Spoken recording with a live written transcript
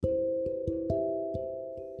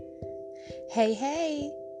Hey,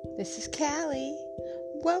 hey, this is Callie.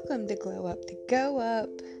 Welcome to Glow Up to Go Up.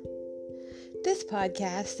 This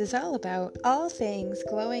podcast is all about all things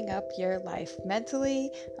glowing up your life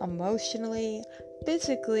mentally, emotionally,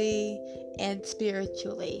 physically, and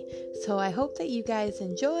spiritually. So I hope that you guys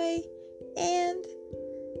enjoy and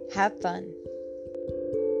have fun.